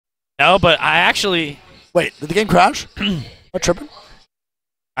No, but I actually... Wait, did the game crash? Am I tripping?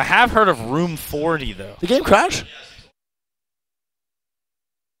 I have heard of Room 40, though. The game crash?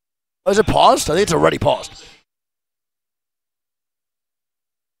 Oh, is it paused? I think it's already paused.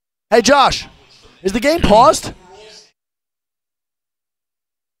 Hey, Josh, is the game paused?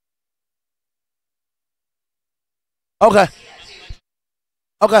 Okay.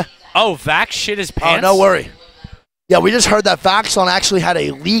 Okay. Oh, Vax shit his pants? Oh, no worry. Yeah, we just heard that Vaxon actually had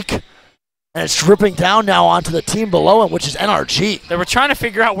a leak, and it's dripping down now onto the team below him, which is NRG. They were trying to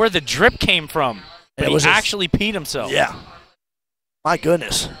figure out where the drip came from, but he actually peed himself. Yeah. My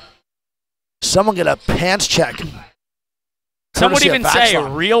goodness. Someone get a pants check. Some would even say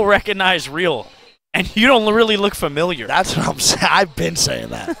real recognize real, and you don't really look familiar. That's what I'm saying. I've been saying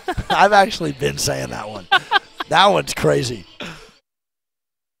that. I've actually been saying that one. That one's crazy.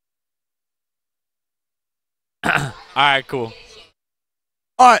 All right, cool.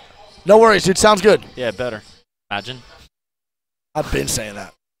 All right. No worries, dude. Sounds good. Yeah, better. Imagine. I've been saying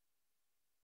that.